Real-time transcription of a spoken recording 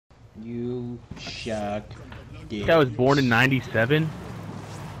You shuck. This guy was born in '97.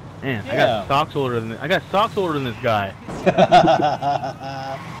 Man, yeah. I got socks older than this guy.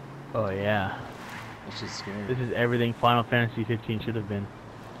 Oh yeah. That's just scary. This is everything Final Fantasy 15 should have been.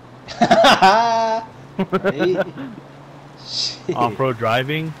 Right? Off-road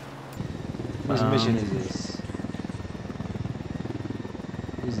driving. Whose mission is this?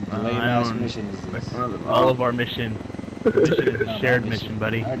 Whose lame-ass mission is this? All of our mission. Mission is a shared mission,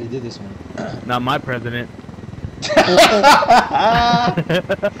 buddy. I already did this one. Not my president. Shit.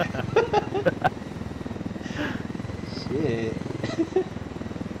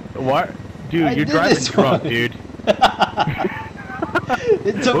 What? Dude, you're driving drunk, dude.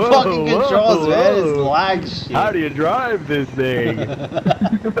 It's a fucking controls, man. It's lag shit. How do you drive this thing?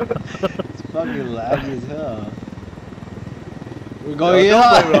 It's fucking laggy as hell. We're going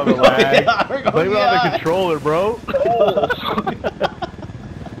Don't blame it on the lag. Blame it on the controller, bro.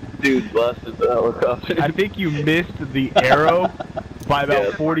 Dude busted the helicopter. I think you missed the arrow by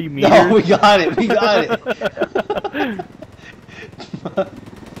about 40 meters. No, we got it. We got it.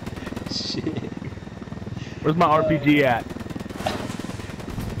 Shit. Where's my RPG at?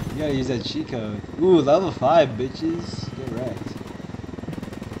 You gotta use that cheat code. Ooh, level 5, bitches. Get wrecked.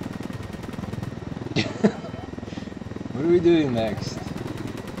 What are we doing next?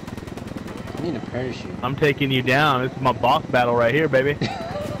 I need a parachute. I'm taking you down. This is my boss battle right here, baby.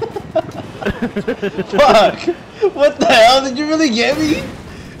 Fuck! What the hell? Did you really get me?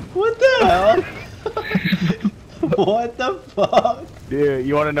 What the hell? What the fuck? Dude,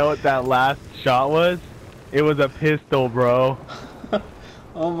 you want to know what that last shot was? It was a pistol, bro.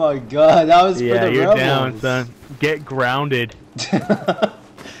 Oh my god, that was for the rebels. Yeah, you're down, son. Get grounded.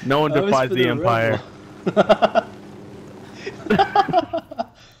 No one defies the Empire.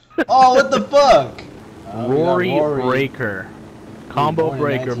 Oh, what the fuck? Rory Breaker. Combo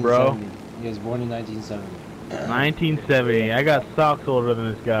breaker, bro. He was born in 1970. 1970. I got socks older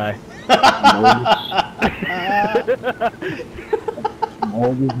than this guy.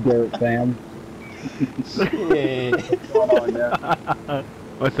 Old as dirt, fam. Shit.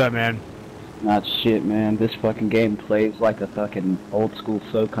 What's up, man? Not shit, man. This fucking game plays like a fucking old school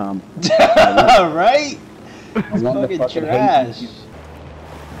SOCOM. Right? It's fucking trash.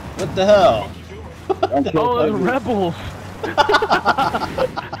 What the hell? Oh, those rebels!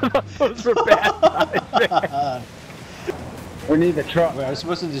 Those were bad guys. We need the truck. Wait, are we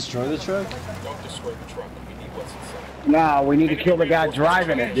supposed to destroy the truck? Don't destroy the truck. We need what's inside. Nah, we need to kill the guy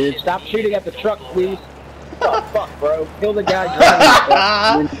driving it, dude. Stop shooting at the truck, please. Oh, fuck, bro. Kill the guy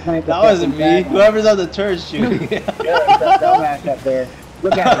driving it. That wasn't me. Whoever's on the turret shooting. Yeah, that dumbass up there.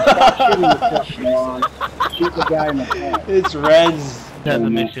 Look at him. Stop shooting the truck, man. Shoot the guy in the front. It's Reds. Has a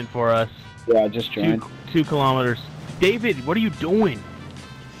mission for us. Yeah, just joined. 2 kilometers. David, what are you doing?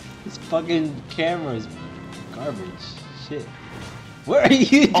 This fucking camera's garbage. Shit. What are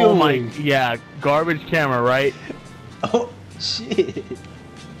you doing? Oh my, yeah, garbage camera, right? Oh, shit.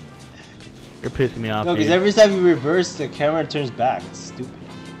 You're pissing me off. No, because every time you reverse, the camera turns back. It's stupid.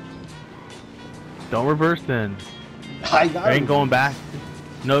 Don't reverse then. I got There ain't going back.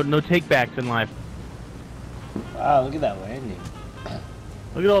 No take backs in life. Wow, look at that landing.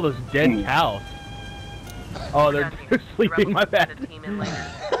 Look at all those dead cows. Oh, they're sleeping. My bad.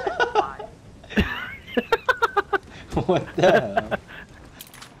 What the hell?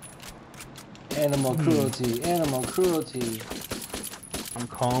 Animal cruelty, animal cruelty. I'm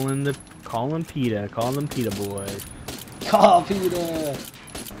calling PETA, calling them PETA boys. Call PETA.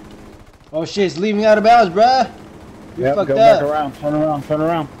 Oh shit, it's leaving me out of bounds, bruh. Yep, fucked go up. back around, turn around, turn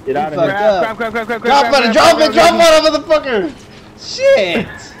around. Get out of fucked here. up. Grab Drop it, motherfucker! Shit!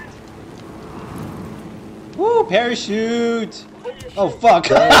 Woo, parachute! Oh fuck!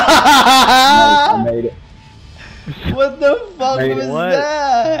 I made it. What the fuck was What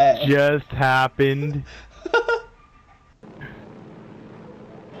that? just happened?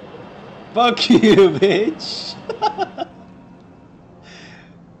 Fuck you, bitch!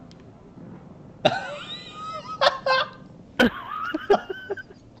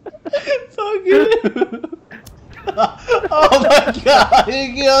 Fuck you! Oh my god,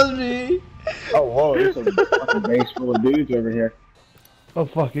 he kills me! Oh, whoa, there's a fucking base full of dudes over here. Oh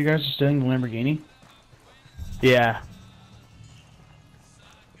fuck, you guys are stealing the Lamborghini? Yeah.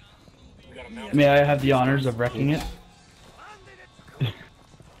 May I have the honors of wrecking it?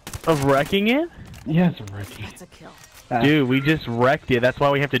 Of wrecking it? Yes, of wrecking it. That's a kill. Dude, we just wrecked it. That's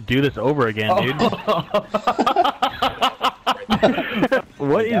why we have to do this over again, dude.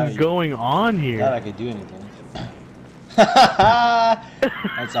 What is going on I here? thought I could do anything.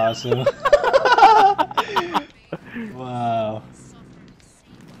 That's awesome. Wow.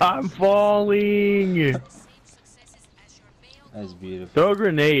 I'm falling. That's beautiful. Throw a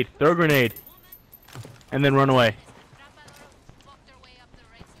grenade. Throw a grenade. And then run away.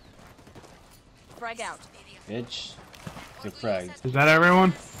 Frag out. Bitch. Get fragged. Is that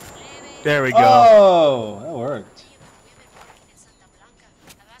everyone? There we go. Oh, that worked.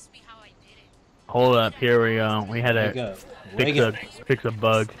 Hold up. Here we go. We had Wake to up. Wake up. fix a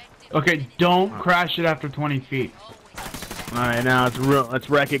bug. Okay, don't crash it after 20 feet. All right, now let's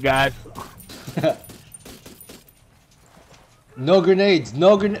wreck it, guys. No grenades.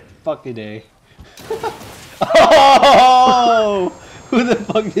 No grenade. Fuck the day. Oh! Who the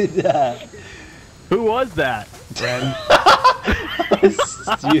fuck did that? Who was that?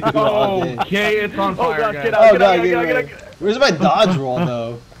 Stupid all day. Okay, it's on fire, God, guys. get Oh out, god, get out, get get out. Where's my dodge roll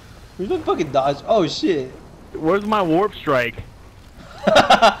though? Where's my fucking dodge? Oh shit. Where's my warp strike?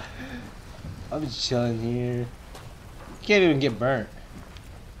 I'm just chilling here. Can't even get burnt.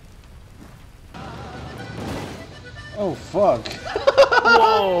 Oh fuck.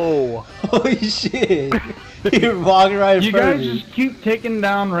 Whoa! Holy shit. You're walking right in You front guys of me. just keep taking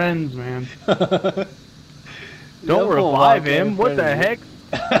down Rens, man. Don't revive him. What the heck?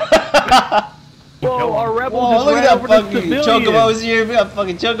 Whoa, our rebels Whoa, just look ran at that over the fucking civilians. chocobos here. We got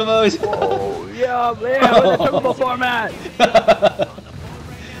fucking chocobos. Oh, yeah, man. Look at the chocobo format.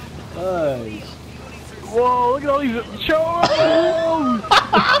 Nice. Whoa, look at all these chocobos.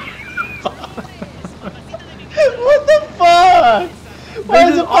 What the fuck? Why does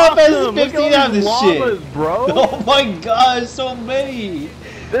This it is pop as awesome. Look at 15 all out of these this llamas, shit? bro. Oh my god, so many.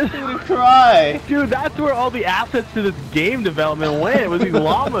 This, I'm gonna cry. dude, that's where all the assets to this game development went. It was these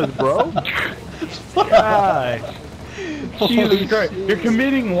llamas, bro. Gosh. Jesus Christ. You're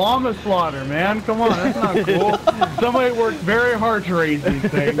committing llama slaughter, man. Come on, that's not cool. Somebody worked very hard to raise these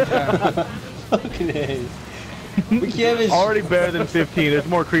things. Fucking A. We can't even. Already better than 15. There's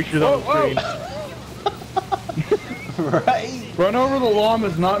more creatures on the screen. Right? Run over the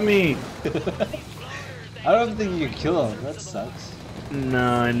llamas, not me. I don't think you can kill him. That sucks. No,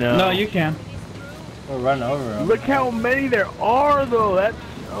 I know. No, you can. Or run over him. Look how many there are, though. That's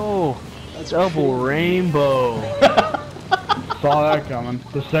That's double rainbow. Saw that coming.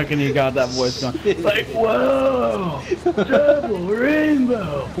 The second you got that voice going. Like, whoa! Double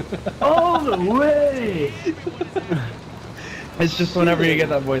rainbow! All the way! It's just whenever you get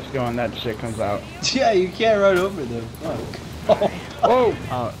that voice going, that shit comes out. Yeah, you can't run over them. Fuck.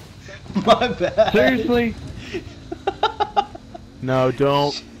 Oh! My bad. Seriously? No,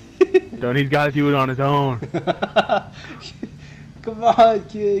 don't. Don't. He's got to do it on his own. Come on,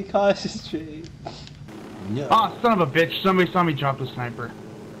 kid. Concentrate. No. Ah, son of a bitch. Somebody saw me drop the sniper.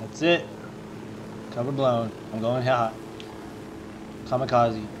 That's it. Cover blown. I'm going hot.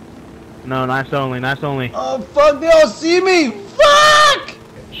 Kamikaze. No, knives only. Knives only. Oh, fuck. They all see me. Fuck!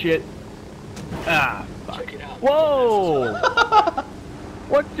 Shit. Ah, fuck. Whoa!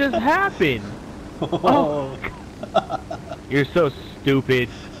 What just happened? Oh. You're so stupid.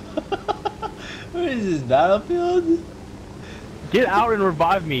 What is this, Battlefield? Get out and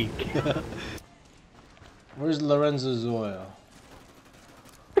revive me. Where's Lorenzo's oil?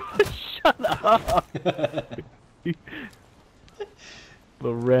 Shut up.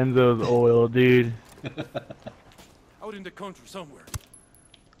 Lorenzo's oil, dude. Out in the country somewhere.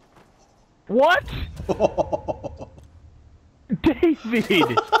 What?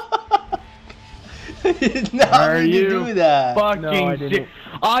 David! I did not Are mean to you do that. Fucking No, I shit. didn't.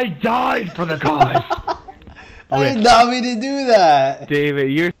 I died for the cause. I did not mean to do that.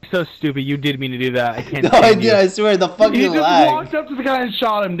 David, you're so stupid. You did mean to do that. I can't No, stand I did. you. I swear. The He fucking just lag. walked up to the guy and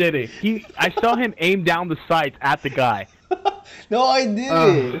shot him, did he? I saw him aim down the sights at the guy. No, I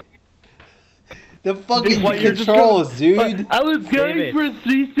didn't. The fucking What, you're just controls, going- dude. I was going David. for a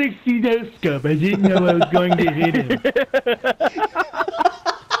 360 no scope. I didn't know I was going to hit him.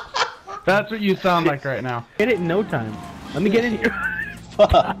 That's what you sound like right now. Get it in no time. Let me get in here.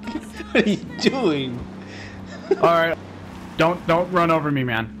 Fuck. What are you doing? All right, don't run over me,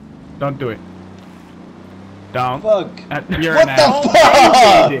 man. Don't do it. Don't. Fuck. You're What an the ass.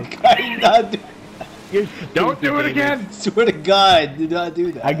 fuck? I did not do. You're Don't do it stupid, again. Swear to God, do not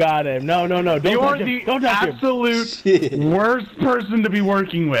do that. I got him. No. Don't You are touch him. the Don't touch him. absolute Shit. worst person to be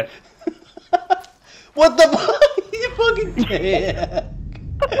working with. What the fuck? You fucking can't.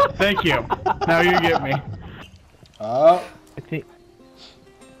 Thank you. Now you get me. Oh, I think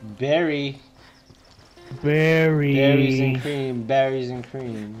berry. Berry. Berries and cream. Berries and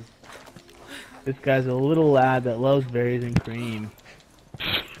cream. This guy's a little lad that loves berries and cream.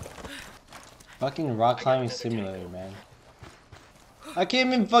 Fucking rock climbing simulator, man. I can't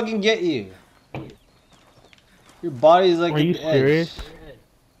even fucking get you. Your body's like Are an you edge. serious?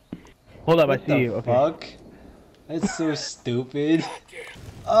 Hold up, What I see you. Okay. fuck? That's so stupid.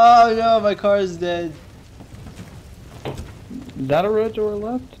 Oh no, my car is dead. Is that a road to our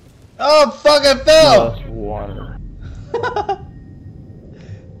left? Oh fuck, I No, fell! that's water.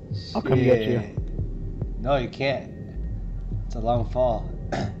 I'll come get you. Shit. No, you can't. It's a long fall.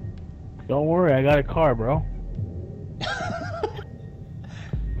 Don't worry, I got a car, bro.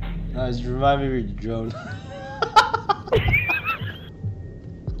 No, just remind me of your drone.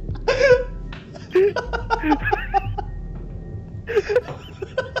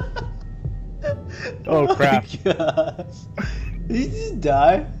 Oh crap. My gosh. Did he just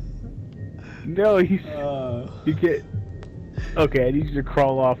die? No, he's. Oh. You get. Okay, I need you to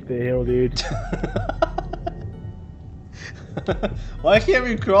crawl off the hill, dude. Why can't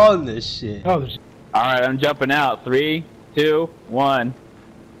we crawl in this shit? Oh, there's... Alright, I'm jumping out. 3, 2, 1.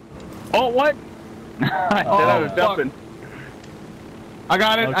 Oh, what? I said I was fuck. jumping. I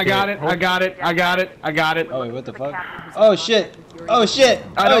got it, I Okay, got it, I got it, I got it, I got it. Oh wait, what the fuck? Oh shit! Oh shit!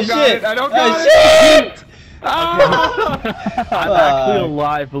 I don't oh got shit! it, I don't oh got shit! I'm actually Fuck.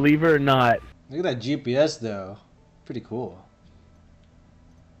 alive, believe it or not. Look at that GPS though. Pretty cool.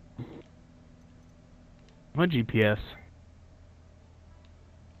 What GPS?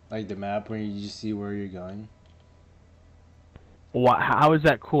 Like the map where you just see where you're going. Why, how is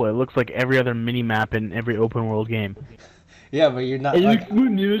that cool? It looks like every other mini map in every open world game. Yeah, but you're not It like.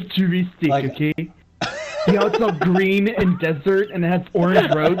 looks futuristic, like- okay? See how it's all green and desert and it has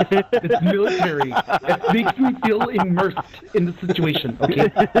orange roads? It's military. It makes me feel immersed in the situation,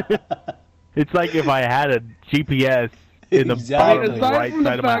 okay? It's like if I had a GPS in the Exactly. bottom Aside right from the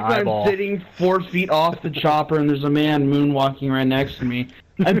side of my fact that I'm eyeball. sitting 4 feet off the chopper and there's a man moonwalking right next to me,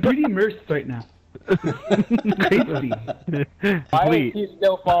 I'm pretty immersed right now. Crazy. Why Wait, is he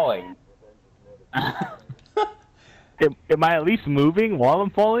still falling? am I at least moving while I'm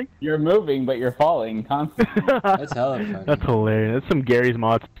falling? You're moving, but you're falling constantly. That's hella funny. That's hilarious. That's some Gary's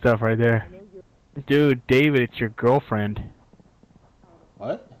Mod stuff right there. Dude, David, it's your girlfriend.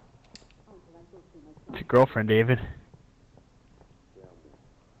 What? It's your girlfriend, David.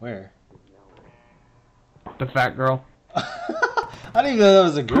 Where? The fat girl. I didn't even know that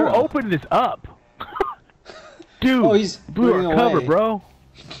was a Who girl. opened this up? Dude, Oh, he's blew moving our cover, away. bro.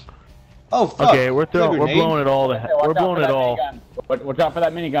 Oh fuck! Okay, we're Is that a grenade? blowing it all. We're blowing it all. Watch out for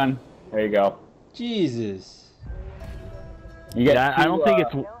that minigun. There you go. Jesus. You get Yeah, I two, don't think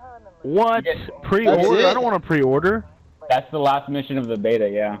it's what you get- pre-order. That's it? I don't want to pre-order. That's the last mission of the beta,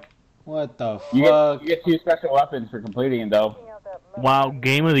 yeah. What the You fuck? get 2 special weapons for completing it, though. Wow,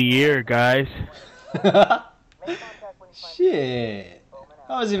 game of the year, guys. Shit. That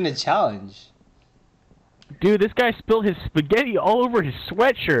wasn't even a challenge. Dude, this guy spilled his spaghetti all over his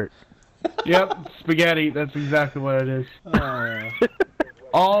sweatshirt. Yep, spaghetti. That's exactly what it is.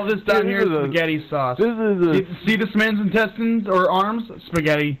 All this down Dude, here is this is a- spaghetti sauce. This is a See this man's intestines or arms?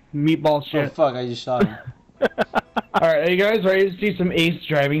 Spaghetti. Meatball Oh shit. fuck! I just shot him. Alright, are you guys ready to see some ace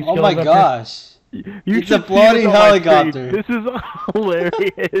driving skills? Oh my up here? gosh! You It's should a see floating this on my helicopter. screen. This is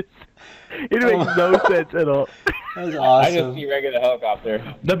hilarious. It Oh makes no sense at all. That was I just awesome. see regular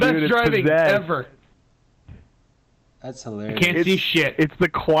helicopter. The best Dude, it's driving possessed. ever. That's I hilarious. can't see shit. It's the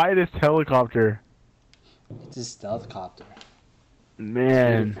quietest helicopter. It's a stealth copter.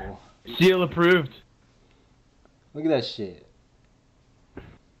 Man. Beautiful. Seal approved. Look at that shit.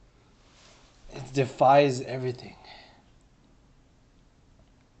 It defies everything.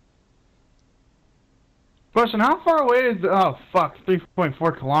 Question, how far away is the... Oh, fuck.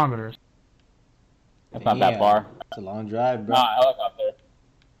 3.4 kilometers. That's not that Damn. far. It's a long drive, bro. Nah, helicopter.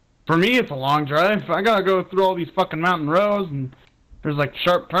 For me, it's a long drive. I gotta go through all these fucking mountain roads, and there's like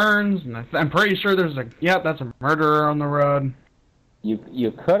sharp turns, and I'm pretty sure there's a... Yep, that's a murderer on the road.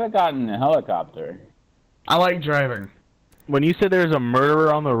 You could have gotten a helicopter. I like driving. When you said there's a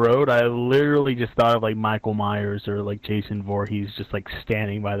murderer on the road, I literally just thought of like Michael Myers or like Jason Voorhees just like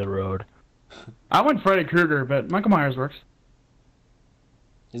standing by the road. I went Freddy Krueger, but Michael Myers works.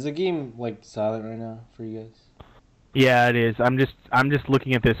 Is the game like silent right now for you guys? Yeah, it is. I'm just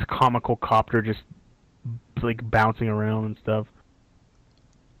looking at this comical copter just like bouncing around and stuff.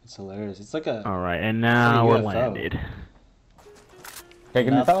 It's hilarious. It's like a. All right, and now It's we're like a UFO. landed.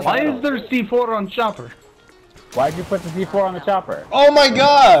 Taking this Nothing. Why helicopter. is there C4 on chopper? Why'd you put the C4 on the chopper? Oh my Another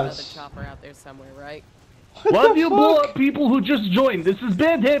gosh! chopper out there somewhere, right? Why the do you blow fuck? up people who just joined? This is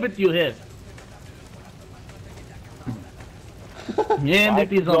bad habit you have. And if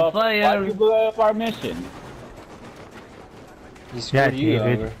he's on Why'd fire... you blow up our mission? He screwed you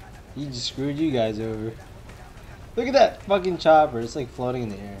David. over. He just screwed you guys over. Look at that fucking chopper. It's like floating in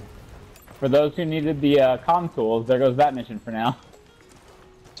the air. For those who needed the comm tools, there goes that mission for now.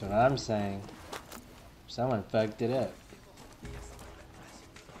 That's what I'm saying. Someone fucked it up.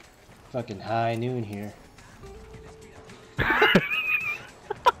 Fucking high noon here.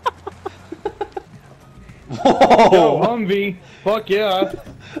 Whoa! Yo, Humvee. Fuck yeah.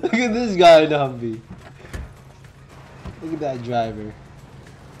 Look at this guy in the Humvee. Look at that driver.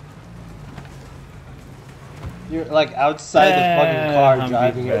 You're like outside the fucking car Humvee.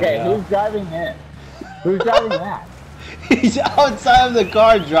 driving it. Okay, now. who's driving this? Who's driving that? He's outside of the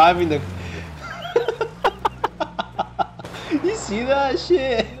car driving the. You see that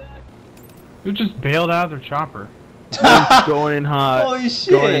shit? You just bailed out of their chopper. Going in hot. Holy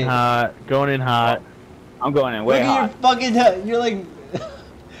shit! Going in hot. Going in hot. I'm going in Look way at hot. your fucking head. You're like.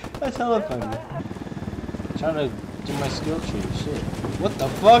 That's hella funny. Trying to do my skill tree. Shit. What the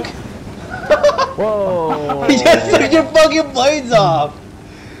fuck? Whoa. You just took your fucking blades off.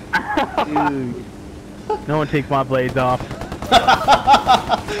 Dude. No one takes my blades off.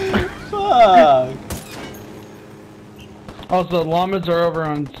 Fuck. Also, llamas are over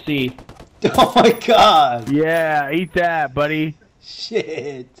on C. Oh my god. Yeah, eat that, buddy.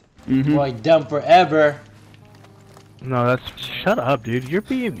 Shit. Mm-hmm. Boy, dumb forever. No, that's shut up, dude. You're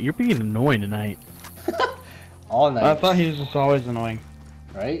being annoying tonight. All night. I thought he was just always annoying.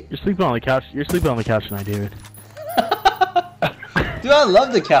 Right? You're sleeping on the couch. You're sleeping on the couch tonight, David. Dude, I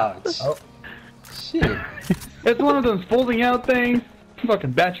love the couch. Oh. Shit. It's one of those folding out things.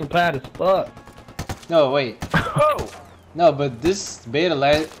 Fucking bachelor pad as fuck. No, wait. Oh. No, but this beta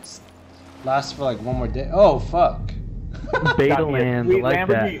lasts for like one more day. Oh, fuck. Betalands, I like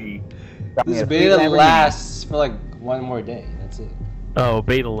that. This beta lasts for like one more day. That's it. Oh,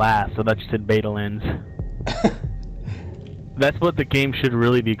 beta last. So that just said Betalands. That's what the game should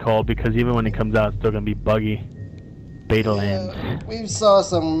really be called, because even when it comes out, it's still gonna be buggy. Betalands. We saw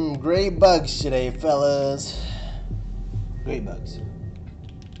some great bugs today, fellas. Great bugs.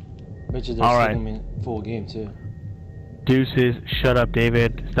 Bet you they're All sticking right. me full game too. Deuces, shut up,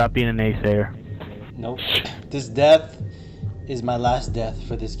 David. Stop being a naysayer. Nope. This death is my last death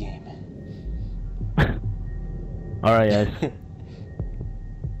for this game. Alright, guys.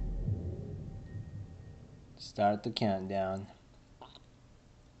 Start the countdown.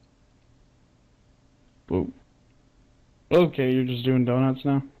 Whoa. Okay, you're just doing donuts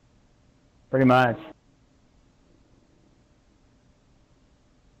now? Pretty much.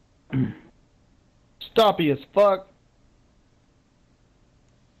 Stoppy as fuck.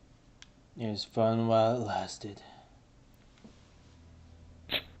 It was fun while it lasted.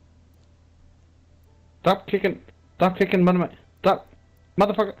 Stop kicking motherfucker. Stop,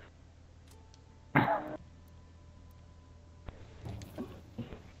 motherfucker.